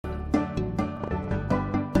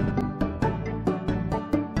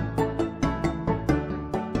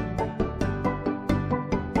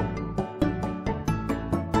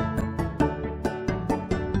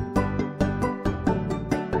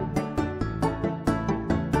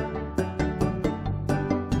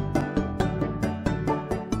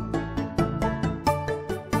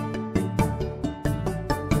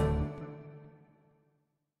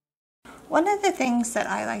One of the things that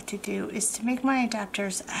I like to do is to make my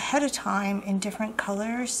adapters ahead of time in different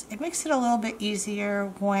colors. It makes it a little bit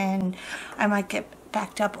easier when I might get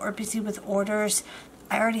backed up or busy with orders.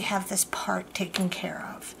 I already have this part taken care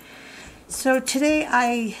of. So today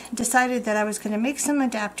I decided that I was going to make some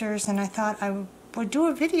adapters, and I thought I would do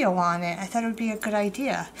a video on it. I thought it would be a good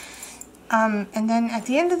idea. And then at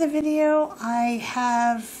the end of the video I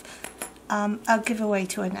have a giveaway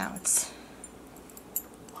to announce.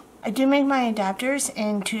 I do make my adapters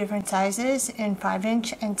in two different sizes, in 5"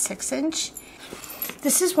 and 6".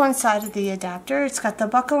 This is one side of the adapter. It's got the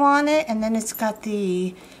buckle on it, and then it's got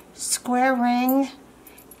the square ring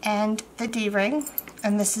and the D-ring.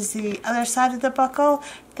 And this is the other side of the buckle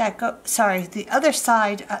that the other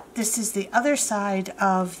side, this is the other side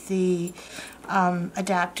of the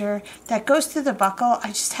adapter that goes through the buckle. I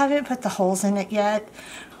just haven't put the holes in it yet.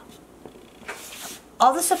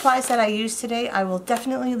 All the supplies that I use today I will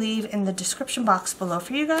definitely leave in the description box below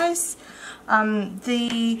for you guys.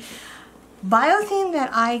 The BioThane that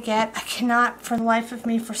I get, I cannot for the life of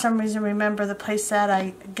me for some reason remember the place that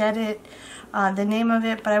I get it, the name of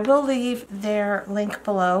it, but I will leave their link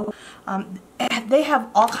below. They have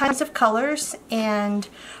all kinds of colors, and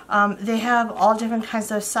they have all different kinds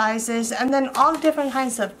of sizes, and then all different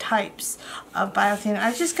kinds of types of BioThane.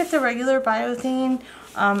 I just get the regular BioThane.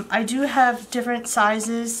 I do have different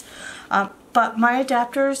sizes, but my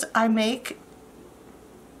adapters I make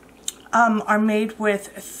are made with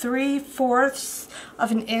 3/4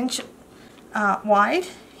 of an inch wide,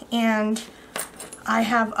 and I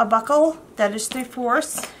have a buckle that is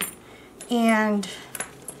 3/4, and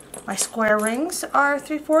my square rings are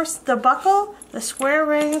 3/4. The buckle, the square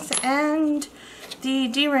rings, and the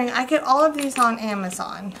D-ring, I get all of these on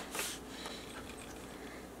Amazon.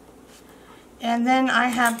 And then I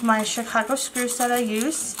have my Chicago screws that I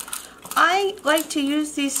use. I like to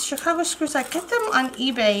use these Chicago screws. I get them on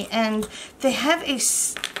eBay, and they have a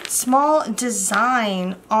small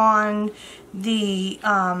design on the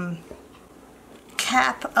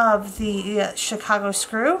cap of the Chicago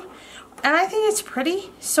screw, and I think it's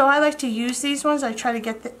pretty, so I like to use these ones. I try to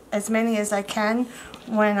get as many as I can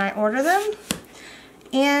when I order them.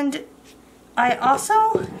 And I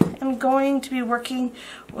also am going to be working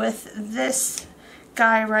with this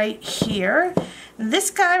guy right here.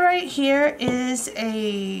 This guy right here is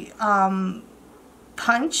a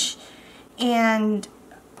punch, and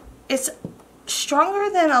it's stronger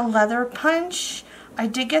than a leather punch. I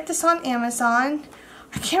did get this on Amazon.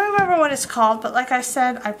 I can't remember what it's called, but like I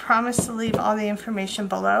said, I promise to leave all the information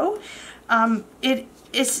below. It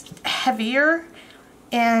is heavier,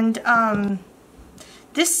 and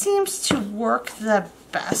this seems to work the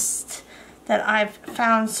best that I've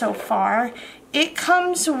found so far. It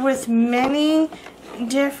comes with many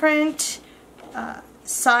different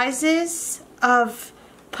sizes of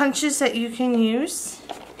punches that you can use.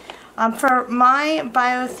 For my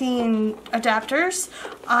BioThane adapters,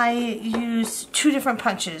 I use two different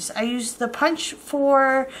punches. I use the punch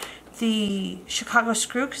for the Chicago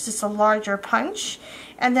screw because it's a larger punch,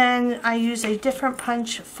 and then I use a different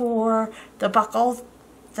punch for the buckle,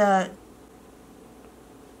 the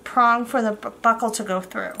prong for the buckle to go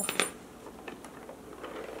through.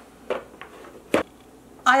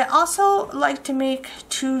 I also like to make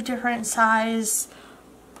two different size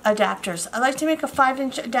adapters. I like to make a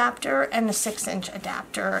 5" adapter and a 6"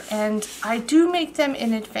 adapter, and I do make them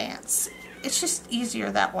in advance. It's just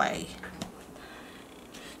easier that way.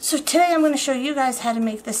 So today I'm going to show you guys how to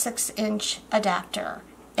make the 6" adapter,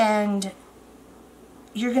 and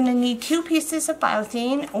you're going to need two pieces of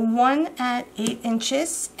BioThane, one at 8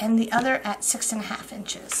 inches and the other at 6.5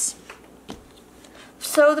 inches.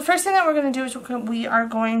 So the first thing that we're going to do is we are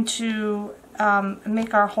going to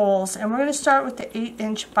make our holes, and we're going to start with the 8"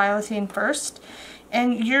 BioThane first.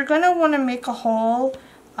 And you're going to want to make a hole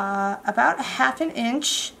about 1/2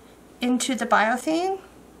 inch into the BioThane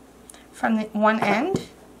from the one end,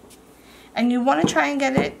 and you want to try and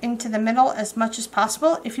get it into the middle as much as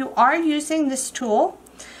possible. If you are using this tool,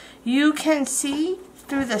 you can see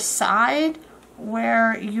through the side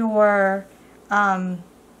where your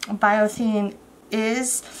BioThane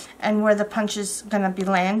is and where the punch is going to be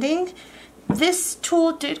landing. This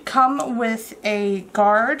tool did come with a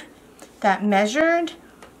guard that measured,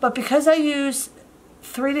 but because I use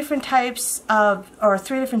 3 different types of, or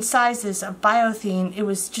 3 different sizes of BioThane, it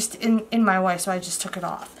was just in my way, so I just took it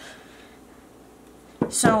off.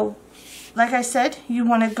 So, like I said, you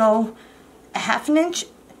want to go 1/2 inch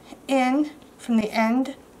in from the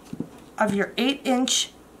end of your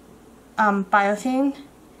 8" BioThane,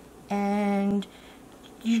 and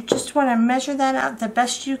you just want to measure that out the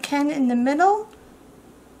best you can in the middle,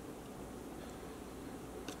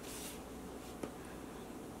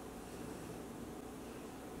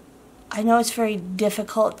 I know it's very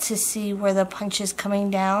difficult to see where the punch is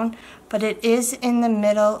coming down, but it is in the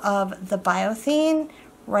middle of the BioThane,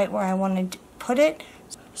 right where I wanted to put it.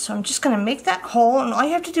 So I'm just going to make that hole, and all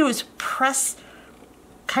you have to do is press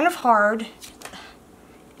kind of hard.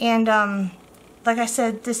 And like I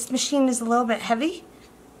said, this machine is a little bit heavy,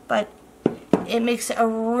 but it makes a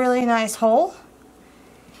really nice hole.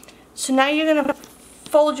 So now you're going to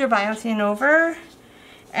fold your BioThane over,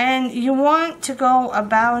 and you want to go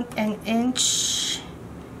about 1.25 inches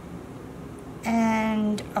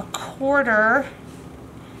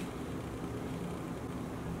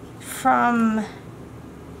from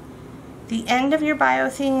the end of your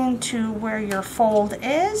BioThane to where your fold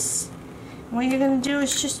is. What you're going to do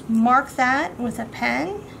is just mark that with a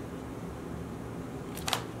pen.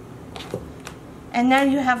 And now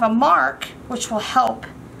you have a mark which will help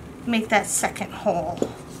make that second hole.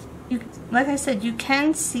 Like I said, you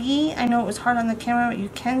can see, I know it was hard on the camera, but you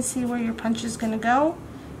can see where your punch is going to go.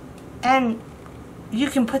 And you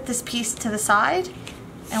can put this piece to the side,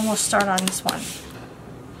 and we'll start on this one.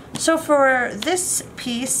 So for this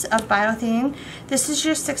piece of BioThane, this is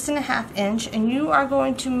your 6.5 inch, and you are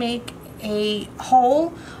going to make a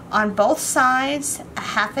hole on both sides,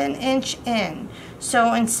 1/2 inch in.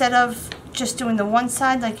 So instead of just doing the one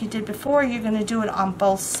side like you did before, you're going to do it on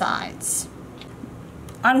both sides.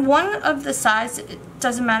 On one of the sides, it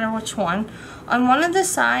doesn't matter which one, on one of the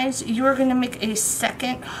sides you are going to make a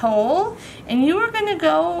second hole, and you're going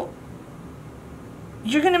to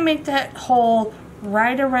make that hole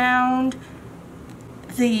right around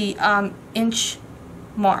the inch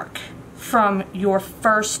mark from your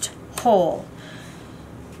first hole.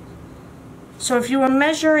 So if you were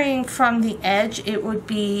measuring from the edge, it would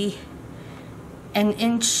be 1.5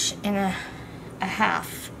 inches.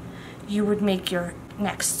 You would make your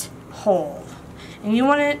next hole, and you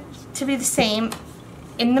want it to be the same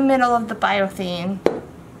in the middle of the BioThane.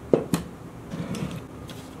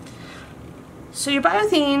 So your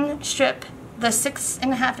BioThane strip, the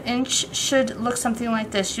 6.5 inch, should look something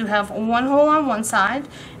like this. You have one hole on one side,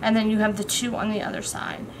 and then you have the two on the other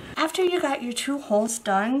side. After you got your 2 holes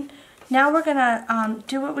done, now we're gonna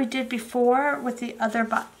do what we did before with the other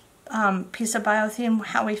piece of BioThane,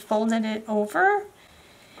 how we folded it over.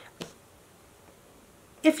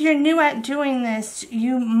 If you're new at doing this,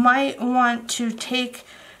 you might want to take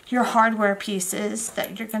your hardware pieces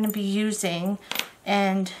that you're going to be using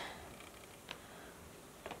and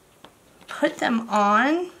put them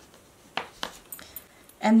on,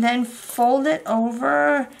 and then fold it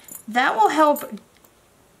over. That will help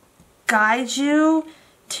guide you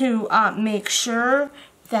to make sure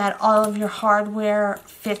that all of your hardware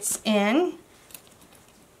fits in.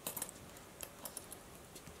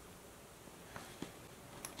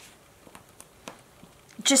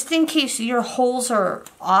 Just in case your holes are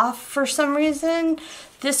off for some reason,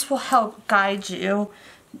 this will help guide you,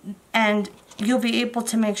 and you'll be able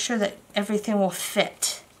to make sure that everything will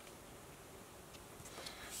fit.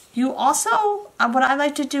 You also, what I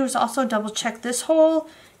like to do is also double check this hole,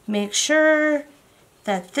 make sure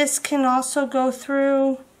that this can also go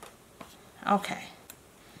through. Okay,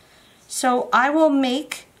 so I will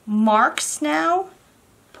make marks now.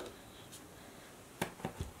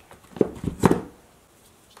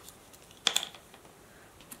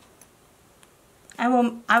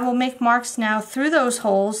 I will make marks now through those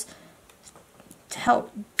holes to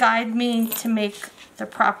help guide me to make the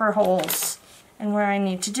proper holes and where I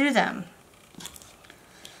need to do them.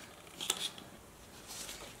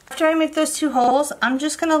 After I make those 2 holes, I'm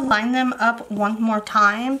just going to line them up one more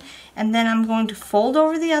time, and then I'm going to fold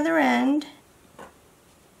over the other end.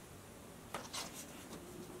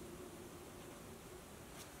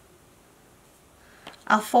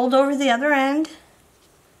 I'll fold over the other end.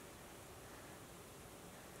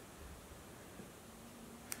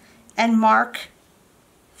 And mark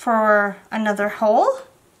for another hole.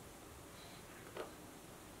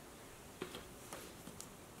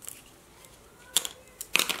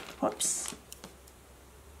 Whoops.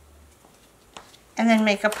 And then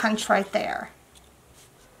make a punch right there.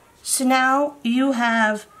 So now you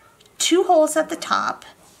have 2 holes at the top,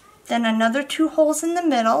 then another 2 holes in the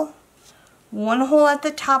middle, 1 hole at the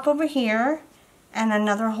top over here, and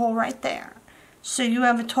another hole right there. So you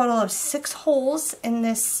have a total of 6 holes in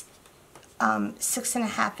this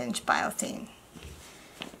 6.5 inch BioThane.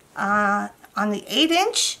 On the 8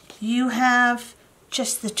 inch, you have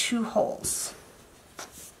just the 2 holes.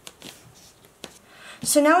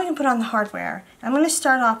 So now we can put on the hardware. I'm going to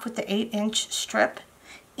start off with the 8 inch strip,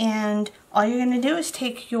 and all you're going to do is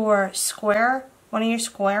take your square, one of your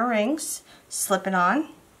square rings, slip it on,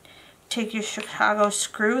 take your Chicago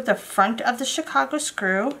screw, the front of the Chicago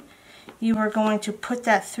screw, you are going to put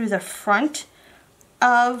that through the front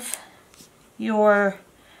of your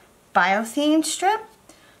BioThane strip.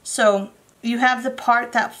 So you have the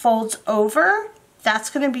part that folds over, that's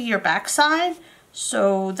going to be your back side,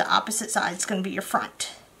 so the opposite side is going to be your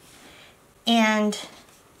front. And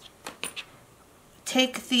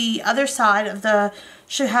take the other side of the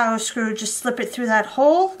Chicago screw, just slip it through that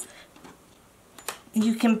hole.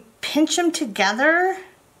 You can pinch them together.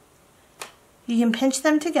 You can pinch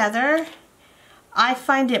them together. I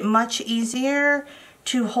find it much easier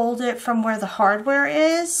to hold it from where the hardware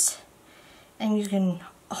is, and you can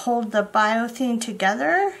hold the BioThane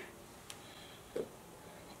together,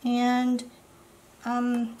 and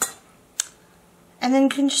then you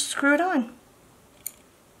can just screw it on.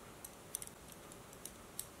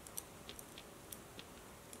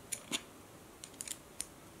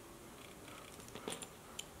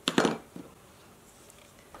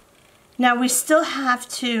 Now we still have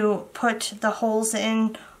to put the holes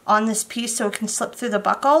in on this piece so it can slip through the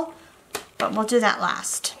buckle, but we'll do that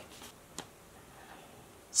last.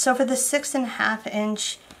 So for the 6.5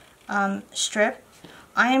 inch strip,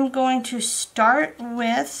 I am going to start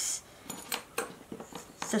with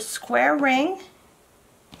the square ring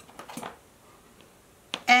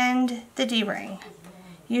and the D-ring.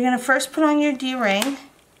 You're going to first put on your D-ring.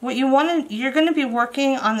 What you want to, you're going to be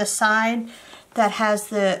working on the side that has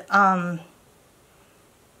the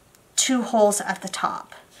 2 holes at the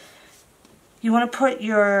top. You want to put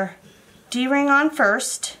your D-ring on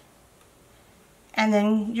first, and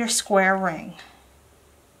then your square ring.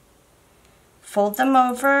 Fold them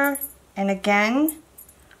over, and again,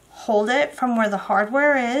 hold it from where the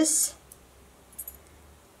hardware is,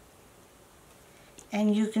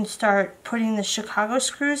 and you can start putting the Chicago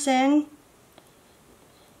screws in.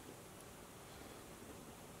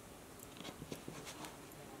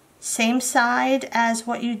 Same side as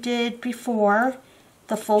what you did before.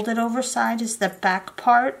 The folded over side is the back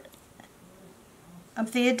part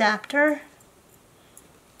of the adapter.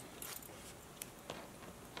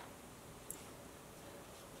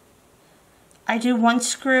 I do 1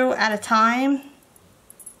 screw at a time.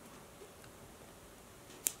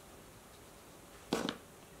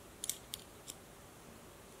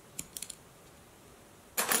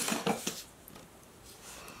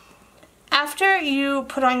 After you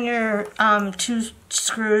put on your 2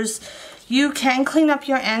 screws, you can clean up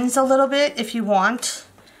your ends a little bit if you want.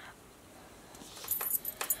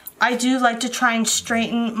 I do like to try and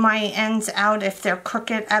straighten my ends out if they're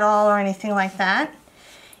crooked at all or anything like that.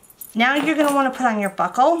 Now you're going to want to put on your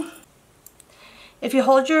buckle. If you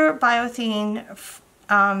hold your BioThane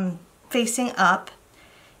facing up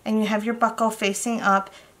and you have your buckle facing up,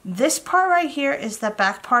 this part right here is the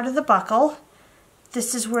back part of the buckle.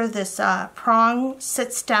 This is where this prong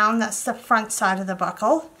sits down. That's the front side of the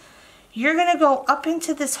buckle. You're going to go up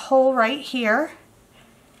into this hole right here,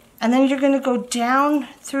 and then you're going to go down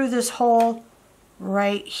through this hole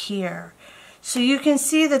right here. So you can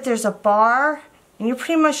see that there's a bar, and you're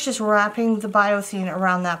pretty much just wrapping the BioThane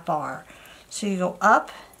around that bar. So you go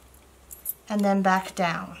up and then back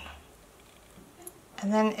down.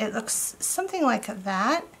 And then it looks something like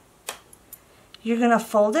that. You're going to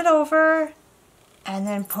fold it over and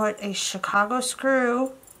then put a Chicago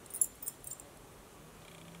screw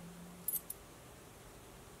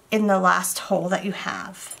in the last hole that you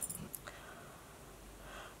have.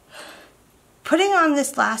 Putting on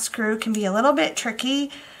this last screw can be a little bit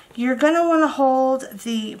tricky. You're going to want to hold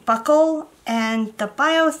the buckle and the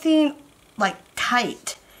BioThane like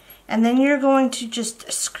tight, and then you're going to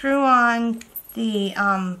just screw on the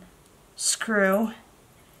screw.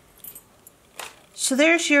 So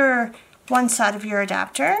there's your one side of your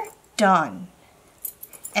adapter done.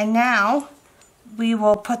 And now we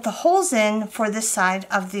will put the holes in for this side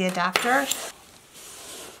of the adapter.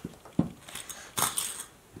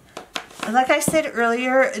 Like I said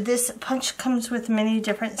earlier, this punch comes with many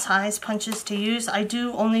different size punches to use. I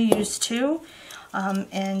do only use 2,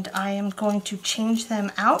 and I am going to change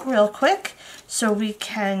them out real quick so we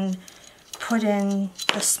can put in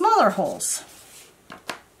the smaller holes.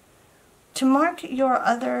 To mark your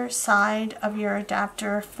other side of your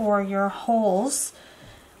adapter for your holes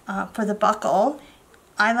for the buckle,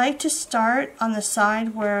 I like to start on the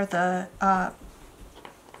side where the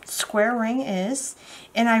square ring is,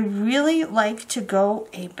 and I really like to go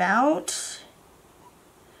about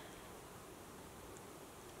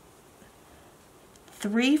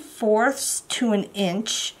 3/4 to an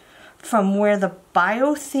inch from where the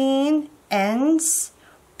BioThane ends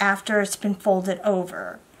after it's been folded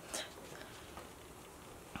over.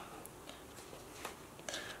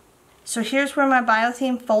 So here's where my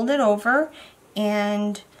BioThane folded over,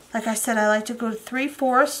 and Like I said, I like to go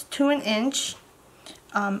 3/4 to an inch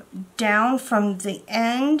down from the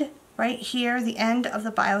end right here, the end of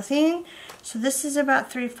the BioThane. So this is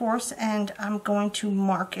about 3/4, and I'm going to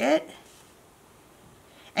mark it.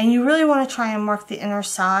 And you really want to try and mark the inner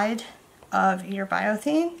side of your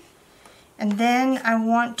BioThane. And then I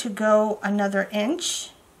want to go another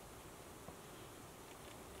inch.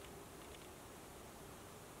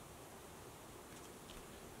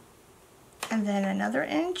 And then another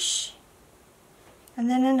inch. And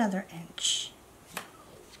then another inch.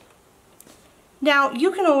 Now,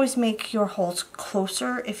 you can always make your holes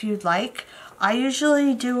closer if you'd like. I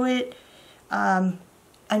usually do it an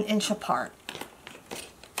inch apart.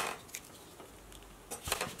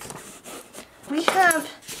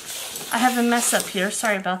 I have a mess up here,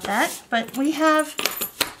 sorry about that, but we have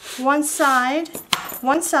one side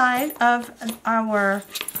of our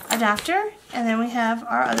adapter, and then we have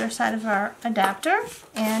our other side of our adapter,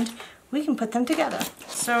 and we can put them together.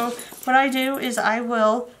 So what I do is I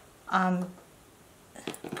will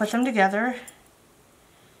put them together,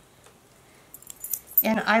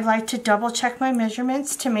 and I like to double check my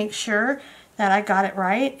measurements to make sure that I got it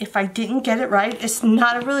right. If I didn't get it right, it's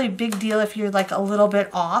not a really big deal if you're like a little bit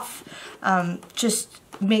off. Just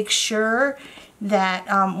make sure that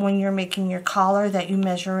when you're making your collar that you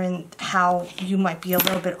measure in how you might be a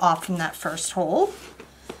little bit off from that first hole.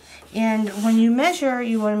 And when you measure,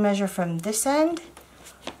 you want to measure from this end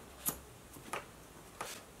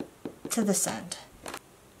to this end.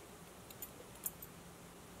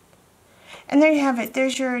 And there you have it.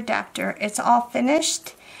 There's your adapter. It's all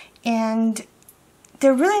finished, and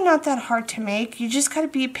they're really not that hard to make. You just got to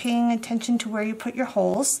be paying attention to where you put your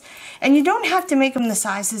holes, and you don't have to make them the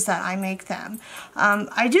sizes that I make them.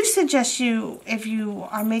 I do suggest you, if you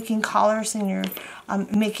are making collars and you're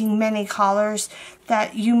making many collars,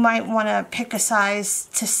 that you might want to pick a size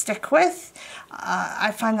to stick with.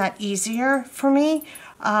 I find that easier for me,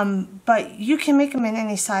 but you can make them in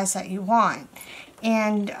any size that you want.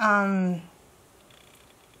 And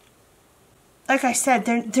like I said,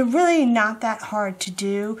 they're really not that hard to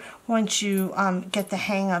do once you get the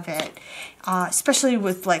hang of it, especially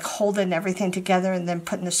with like holding everything together and then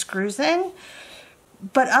putting the screws in.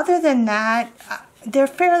 But other than that, they're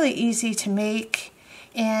fairly easy to make,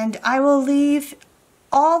 and I will leave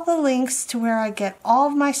all the links to where I get all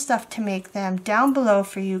of my stuff to make them down below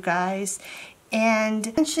for you guys. And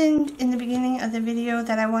I mentioned in the beginning of the video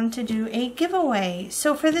that I wanted to do a giveaway.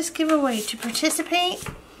 So for this giveaway, to participate,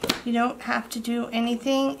 you don't have to do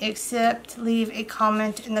anything except leave a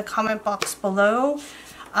comment in the comment box below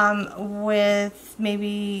with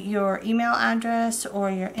maybe your email address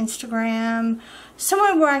or your Instagram,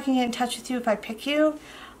 somewhere where I can get in touch with you if I pick you.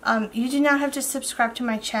 You do not have to subscribe to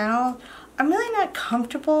my channel. I'm really not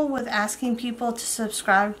comfortable with asking people to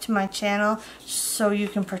subscribe to my channel so you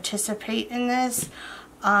can participate in this.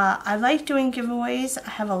 I like doing giveaways.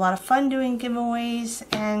 I have a lot of fun doing giveaways,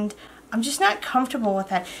 and I'm just not comfortable with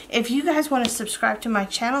that. If you guys want to subscribe to my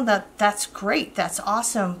channel, that's great. That's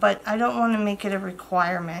awesome. But I don't want to make it a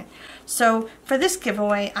requirement. So for this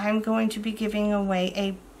giveaway, I'm going to be giving away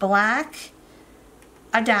a black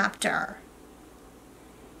adapter.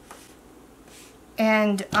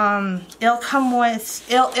 And it'll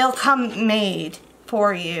come made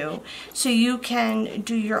for you. So you can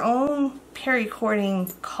do your own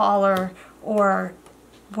paracord collar or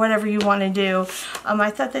whatever you want to do. I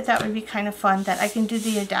thought that would be kind of fun, that I can do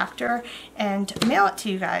the adapter and mail it to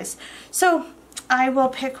you guys. So I will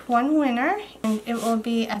pick one winner, and it will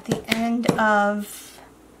be at the end of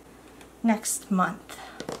next month.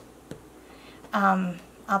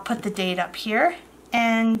 I'll put the date up here,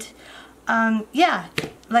 and yeah,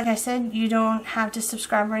 like I said, you don't have to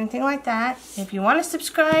subscribe or anything like that. If you want to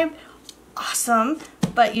subscribe, awesome,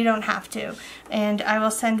 but you don't have to. And I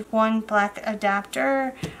will send one black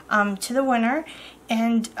adapter to the winner.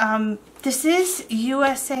 And this is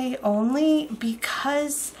USA only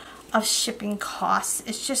because of shipping costs.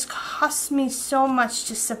 It just costs me so much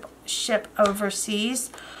to ship overseas.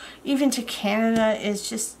 Even to Canada is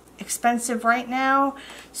just expensive right now.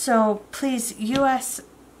 So please, USA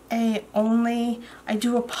only. I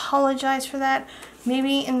do apologize for that.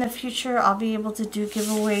 Maybe in the future I'll be able to do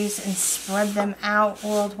giveaways and spread them out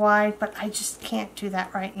worldwide, but I just can't do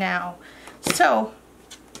that right now. So,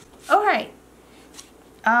 alright.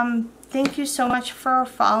 Thank you so much for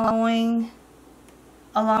following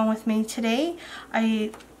along with me today.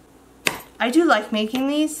 I do like making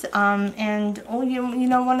these, and oh, you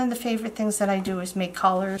know, one of the favorite things that I do is make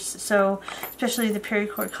collars. So, especially the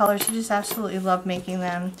paracord collars, I just absolutely love making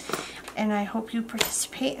them. And I hope you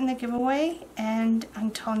participate in the giveaway. And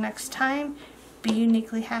until next time, Be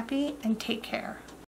uniquely happy and take care.